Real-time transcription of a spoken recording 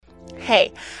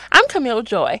Hey, I'm Camille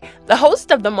Joy, the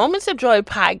host of the Moments of Joy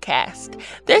podcast.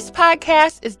 This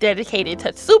podcast is dedicated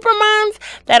to super moms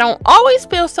that don't always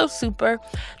feel so super,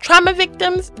 trauma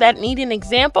victims that need an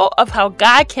example of how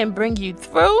God can bring you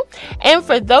through, and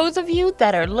for those of you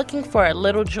that are looking for a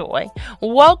little joy.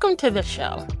 Welcome to the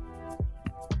show.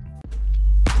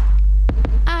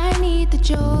 I need the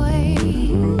joy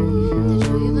of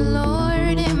the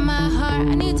Lord in my heart.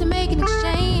 I need to make an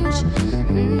exchange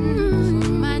for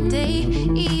my day.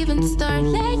 Even start,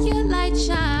 let your light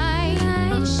shine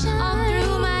all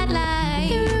through my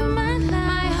life.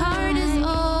 My heart is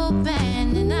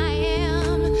open and I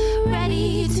am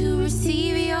ready to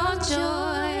receive your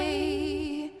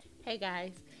joy. Hey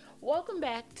guys, welcome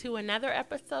back to another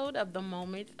episode of the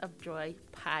Moments of Joy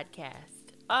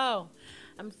podcast. I'm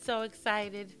so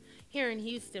excited. Here in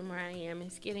Houston where I am,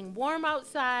 it's getting warm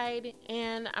outside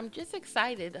and I'm just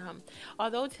excited.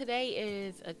 Although today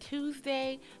is a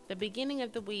Tuesday, the beginning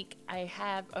of the week, I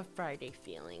have a Friday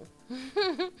feeling.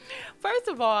 First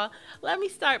of all, let me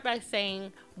start by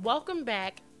saying welcome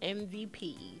back,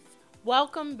 MVPs.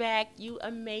 Welcome back, you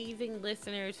amazing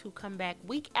listeners who come back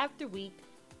week after week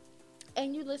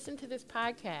and you listen to this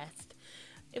podcast.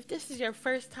 If this is your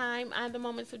first time on the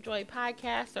Moments of Joy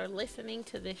podcast or listening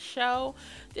to this show,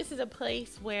 this is a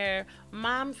place where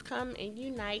moms come and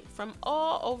unite from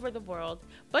all over the world.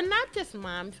 But not just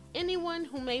moms, anyone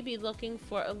who may be looking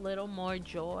for a little more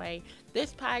joy.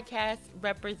 This podcast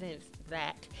represents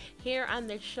that. Here on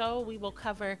this show, we will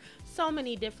cover so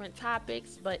many different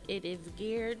topics, but it is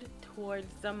geared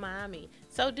towards the mommy.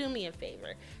 So do me a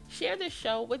favor, share the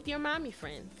show with your mommy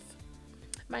friends.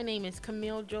 My name is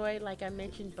Camille Joy, like I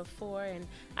mentioned before, and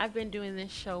I've been doing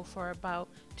this show for about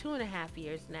 2.5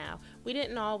 years now. We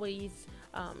didn't always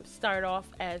start off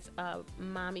as a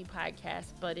mommy podcast,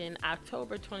 but in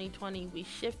October 2020, we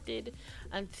shifted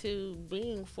into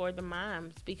being for the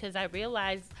moms because I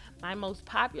realized my most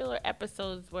popular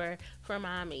episodes were for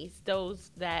mommies,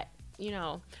 those that,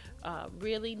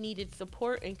 really needed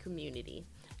support and community.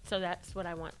 So that's what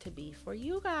I want to be for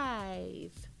you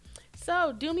guys.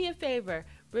 So do me a favor,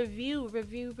 review.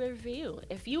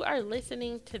 If you are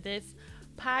listening to this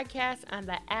podcast on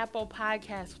the Apple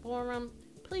Podcast Forum,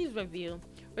 please review.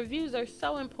 Reviews are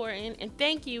so important, and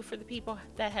thank you for the people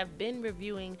that have been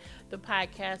reviewing the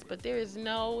podcast, but there is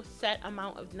no set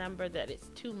amount of number that is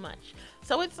too much.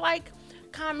 So it's like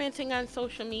commenting on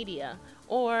social media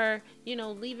or,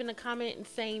 leaving a comment and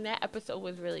saying that episode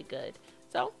was really good.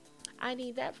 So I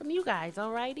need that from you guys,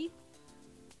 alrighty?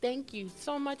 Thank you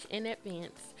so much in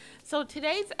advance. So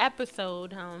today's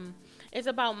episode is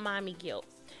about mommy guilt.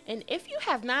 And if you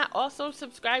have not also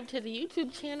subscribed to the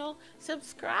YouTube channel,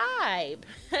 subscribe.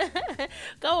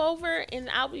 Go over and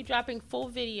I'll be dropping full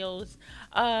videos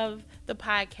of the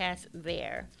podcast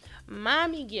there.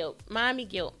 Mommy guilt.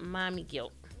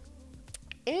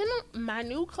 In my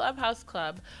new Clubhouse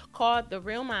club called the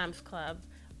Real Moms Club,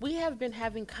 we have been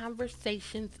having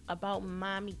conversations about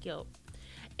mommy guilt.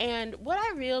 And what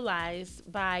I realized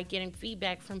by getting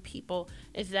feedback from people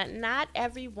is that not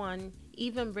everyone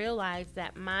even realized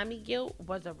that mommy guilt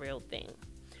was a real thing.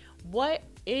 What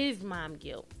is mom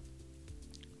guilt?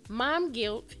 Mom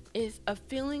guilt is a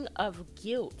feeling of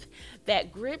guilt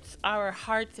that grips our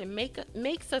hearts and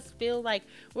makes us feel like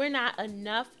we're not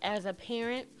enough as a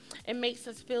parent. It makes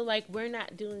us feel like we're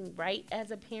not doing right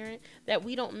as a parent, that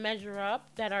we don't measure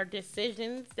up, that our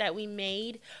decisions that we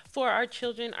made for our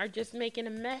children are just making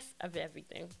a mess of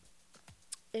everything.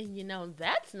 And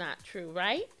that's not true,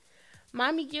 right?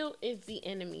 Mommy guilt is the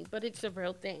enemy, but it's a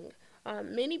real thing.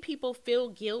 Many people feel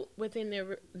guilt within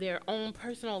their own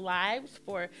personal lives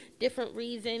for different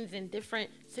reasons and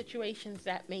different situations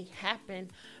that may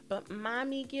happen. But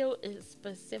mommy guilt is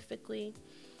specifically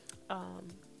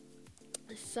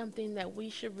something that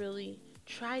we should really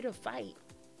try to fight.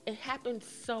 It happens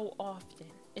so often.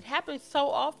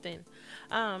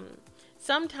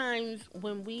 Sometimes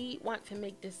when we want to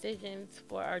make decisions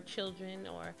for our children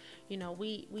or,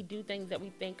 we do things that we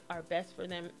think are best for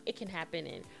them, it can happen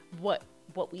in what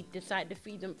we decide to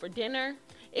feed them for dinner.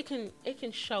 It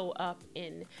can show up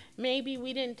in maybe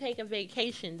we didn't take a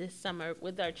vacation this summer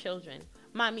with our children.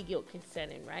 Mommy guilt can set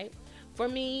in, right? For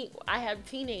me, I have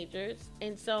teenagers,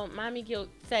 and so mommy guilt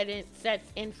sets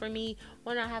in for me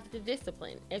when I have to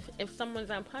discipline. If someone's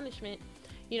on punishment,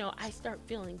 I start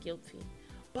feeling guilty.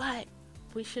 But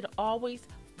we should always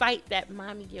fight that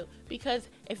mommy guilt, because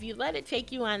if you let it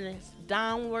take you on this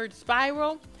downward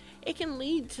spiral, it can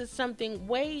lead to something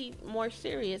way more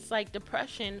serious like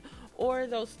depression or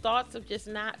those thoughts of just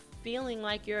not feeling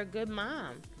like you're a good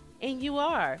mom. And you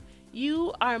are.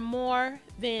 You are more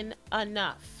than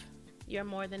enough. You're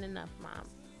more than enough, mom.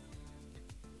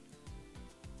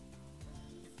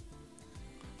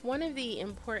 One of the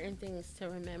important things to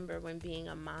remember when being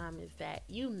a mom is that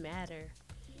you matter.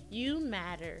 You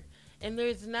matter. And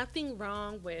there's nothing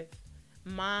wrong with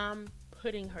mom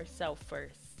putting herself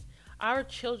first. Our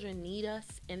children need us,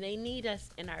 and they need us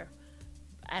in our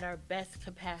at our best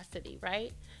capacity,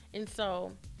 right? And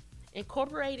so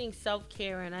incorporating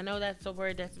self-care, and I know that's a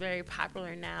word that's very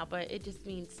popular now, but it just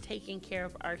means taking care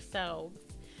of ourselves.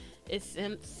 It's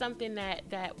something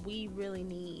that we really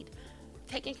need.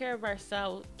 Taking care of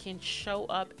ourselves can show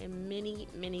up in many,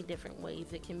 many different ways.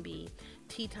 It can be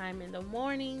tea time in the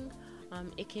morning.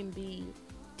 It can be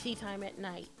tea time at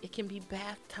night. It can be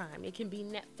bath time. It can be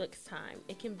Netflix time.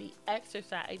 It can be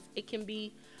exercise. It can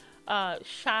be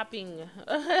shopping,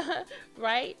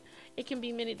 right? It can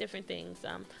be many different things.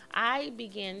 I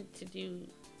begin to do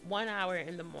 1 hour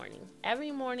in the morning.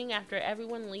 Every morning after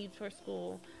everyone leaves for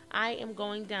school, I am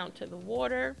going down to the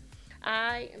water.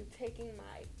 I am taking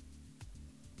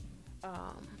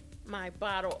my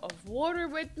bottle of water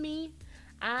with me.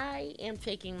 I am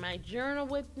taking my journal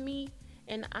with me,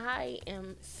 and I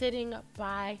am sitting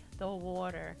by the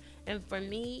water. And for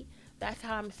me, that's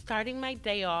how I'm starting my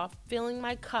day off, filling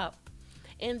my cup.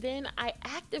 And then I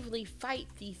actively fight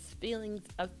these feelings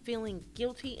of feeling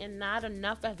guilty and not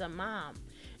enough as a mom.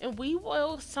 And we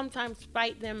will sometimes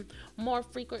fight them more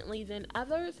frequently than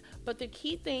others, but the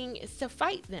key thing is to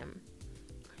fight them.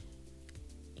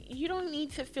 You don't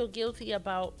need to feel guilty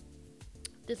about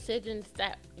decisions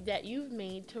that you've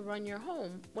made to run your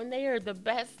home when they are the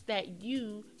best that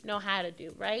you know how to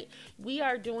do, right? We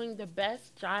are doing the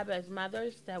best job as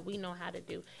mothers that we know how to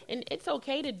do. And it's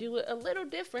okay to do it a little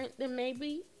different than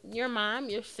maybe your mom,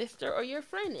 your sister, or your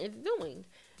friend is doing.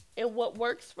 And what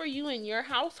works for you in your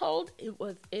household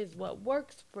is what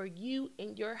works for you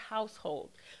in your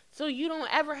household. So you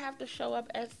don't ever have to show up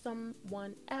as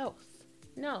someone else.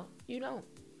 No, you don't.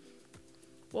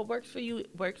 What works for you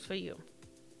works for you.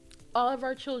 All of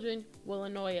our children will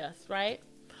annoy us, right?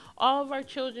 All of our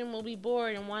children will be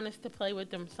bored and want us to play with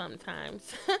them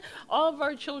sometimes. All of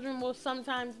our children will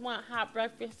sometimes want hot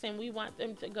breakfast and we want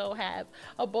them to go have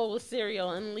a bowl of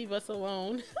cereal and leave us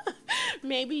alone.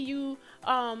 Maybe you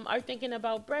are thinking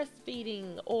about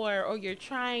breastfeeding or you're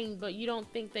trying, but you don't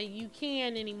think that you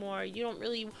can anymore. You don't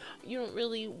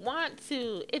really want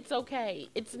to. It's okay.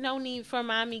 It's no need for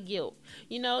mommy guilt.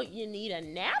 You need a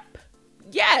nap.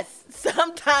 Yes,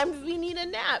 sometimes we need a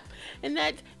nap, and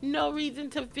that's no reason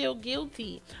to feel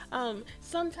guilty.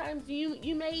 Sometimes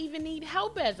you may even need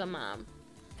help as a mom.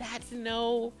 That's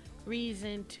no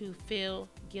reason to feel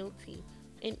guilty.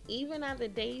 And even on the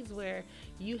days where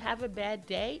you have a bad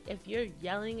day, if you're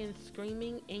yelling and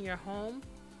screaming in your home,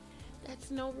 that's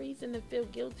no reason to feel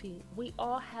guilty. We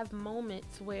all have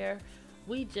moments where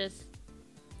we just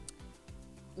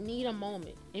need a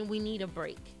moment and we need a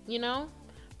break,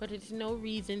 But it's no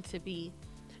reason to be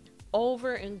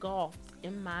over engulfed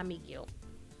in mommy guilt.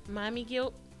 Mommy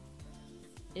guilt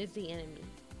is the enemy.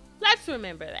 Let's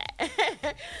remember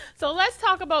that. So let's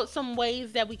talk about some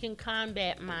ways that we can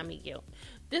combat mommy guilt.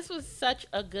 This was such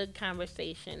a good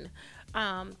conversation.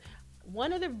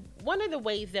 One of the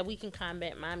ways that we can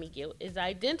combat mommy guilt is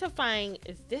identifying,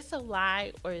 is this a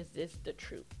lie or is this the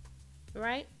truth?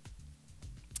 Right?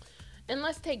 And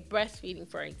let's take breastfeeding,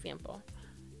 for example.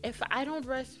 If I don't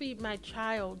breastfeed my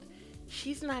child,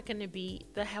 she's not going to be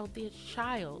the healthiest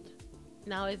child.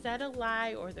 Now, is that a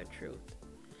lie or the truth?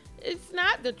 It's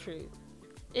not the truth.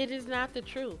 It is not the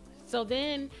truth. So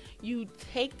then you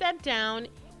take that down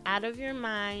out of your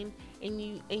mind and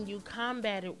you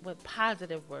combat it with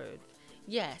positive words.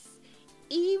 Yes,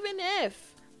 even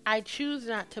if I choose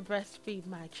not to breastfeed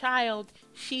my child,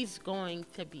 she's going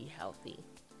to be healthy,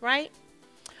 right?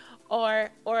 Or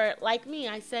like me,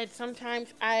 I said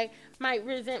sometimes I might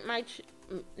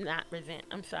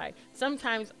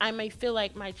Sometimes I may feel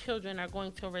like my children are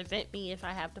going to resent me if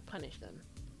I have to punish them.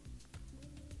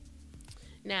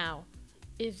 Now,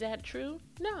 is that true?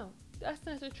 No, that's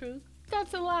not the truth.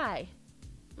 That's a lie.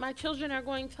 My children are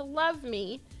going to love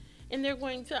me, and they're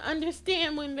going to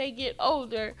understand when they get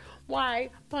older why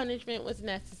punishment was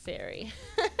necessary.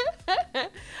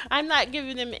 I'm not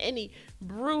giving them any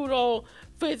brutal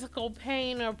physical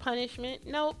pain or punishment.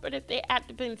 No, but if they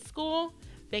act up in school,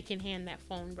 they can hand that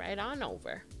phone right on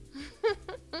over.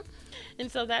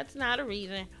 And so that's not a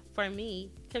reason for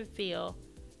me to feel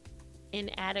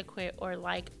inadequate or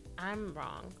like I'm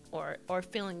wrong or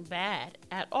feeling bad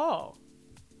at all.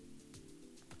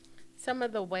 Some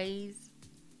of the ways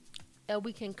that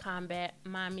we can combat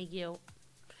mommy guilt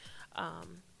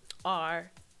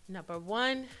are, number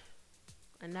one,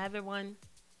 another one,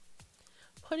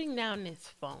 putting down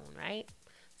this phone, right?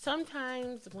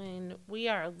 Sometimes when we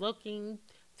are looking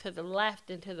to the left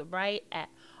and to the right at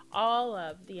all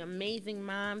of the amazing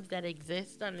moms that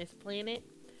exist on this planet,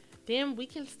 then we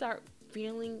can start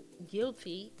feeling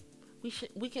guilty.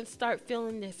 We can start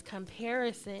feeling this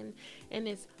comparison and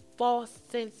this false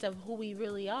sense of who we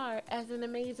really are as an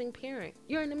amazing parent.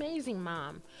 You're an amazing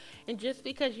mom. And just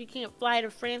because you can't fly to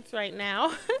France right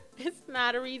now, it's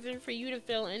not a reason for you to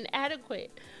feel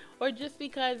inadequate. Or just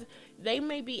because they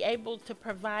may be able to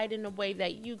provide in a way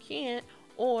that you can't,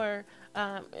 or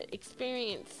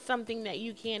experience something that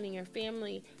you can in your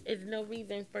family, is no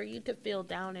reason for you to feel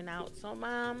down and out. So,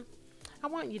 Mom, I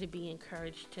want you to be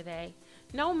encouraged today.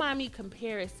 No mommy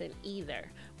comparison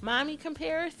either. Mommy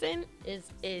comparison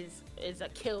is a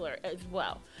killer as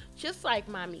well. Just like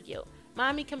mommy guilt.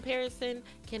 Mommy comparison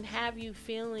can have you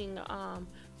feeling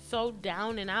so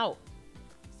down and out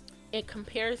in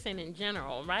comparison in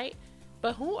general, right?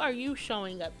 But who are you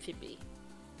showing up to be?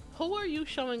 Who are you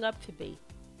showing up to be?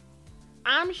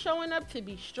 I'm showing up to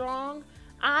be strong.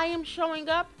 I am showing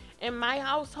up in my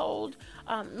household,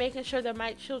 making sure that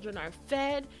my children are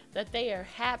fed, that they are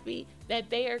happy,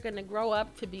 that they are going to grow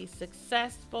up to be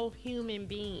successful human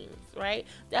beings, right?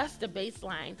 That's the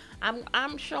baseline.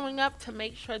 I'm showing up to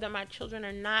make sure that my children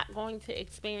are not going to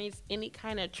experience any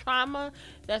kind of trauma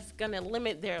that's going to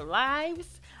limit their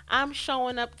lives. I'm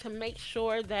showing up to make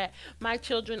sure that my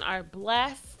children are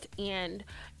blessed and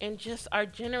just are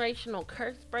generational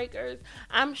curse breakers.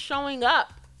 I'm showing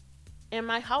up in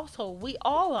my household. We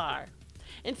all are.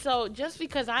 And so just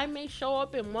because I may show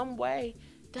up in one way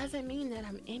doesn't mean that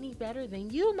I'm any better than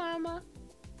you, mama.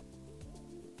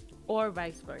 Or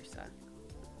vice versa.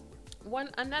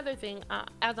 Another thing,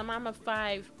 as a mom of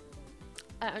 5,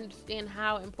 I understand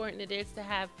how important it is to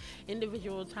have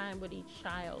individual time with each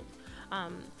child.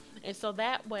 And so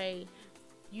that way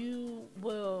you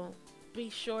will be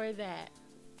sure that,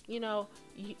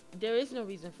 there is no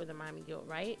reason for the mommy guilt,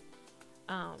 right?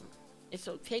 And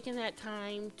so taking that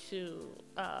time to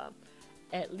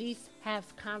at least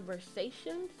have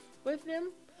conversations with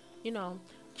them.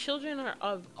 Children are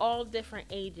of all different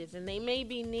ages, and they may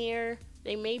be near,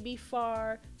 they may be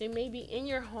far, they may be in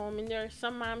your home, and there are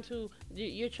some moms who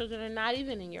your children are not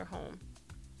even in your home.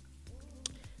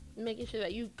 Making sure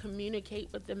that you communicate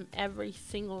with them every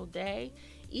single day,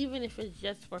 even if it's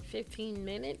just for 15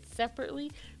 minutes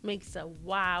separately, makes a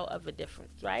wow of a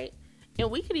difference, right?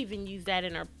 And we could even use that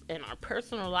in our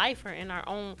personal life or in our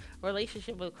own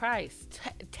relationship with Christ.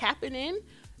 Tapping in,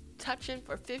 touching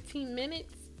for 15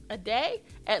 minutes a day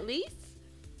at least.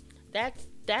 That's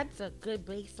a good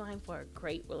baseline for a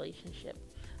great relationship.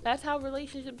 That's how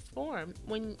relationships form.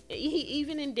 When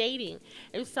even in dating,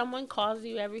 if someone calls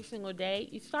you every single day,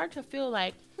 you start to feel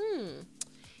like,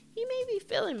 he may be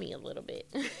feeling me a little bit.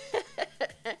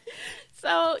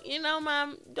 So,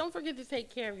 Mom, don't forget to take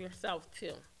care of yourself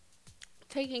too.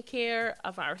 Taking care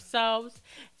of ourselves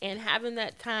and having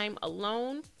that time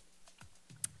alone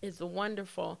is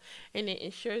wonderful, and it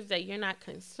ensures that you're not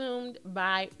consumed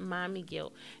by mommy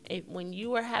guilt. When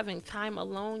you are having time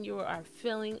alone, you are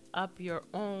filling up your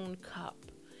own cup,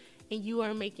 and you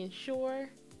are making sure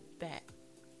that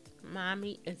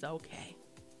mommy is okay.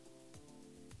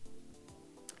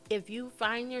 If you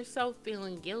find yourself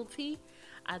feeling guilty,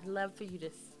 I'd love for you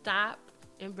to stop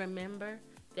and remember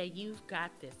that you've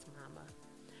got this, mama.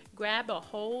 Grab a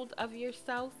hold of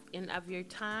yourself and of your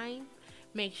time.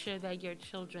 Make sure that your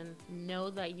children know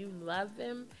that you love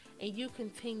them, and you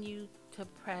continue to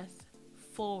press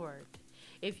forward.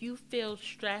 If you feel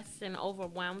stressed and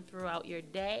overwhelmed throughout your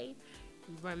day,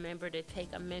 remember to take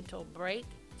a mental break,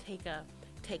 take a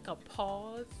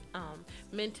pause,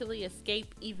 mentally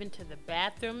escape even to the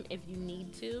bathroom if you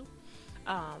need to,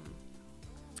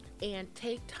 and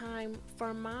take time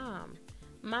for mom.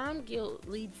 Mom guilt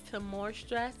leads to more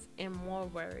stress and more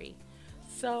worry.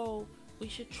 So we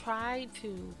should try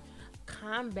to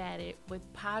combat it with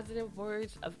positive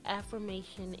words of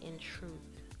affirmation and truth.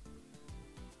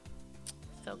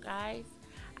 So guys,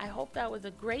 I hope that was a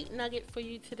great nugget for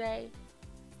you today.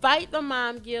 Fight the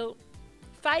mom guilt.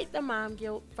 Fight the mom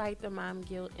guilt. Fight the mom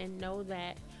guilt. And know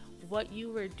that what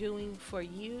you are doing for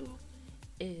you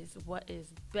is what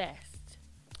is best.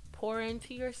 Pour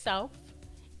into yourself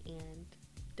and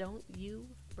don't you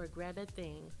regret a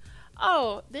thing.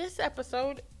 Oh, this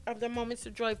episode of the Moments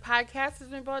of Joy podcast has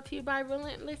been brought to you by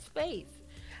Relentless Faith.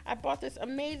 I bought this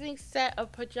amazing set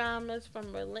of pajamas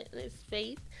from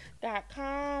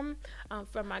relentlessfaith.com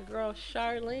from my girl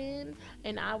Charlene,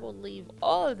 and I will leave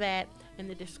all of that in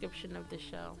the description of the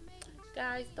show.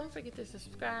 Guys, don't forget to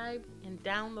subscribe and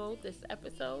download this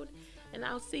episode, and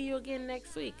I'll see you again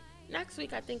next week. Next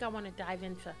week, I think I want to dive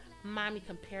into mommy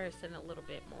comparison a little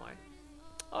bit more.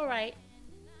 All right.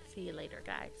 See you later,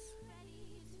 guys.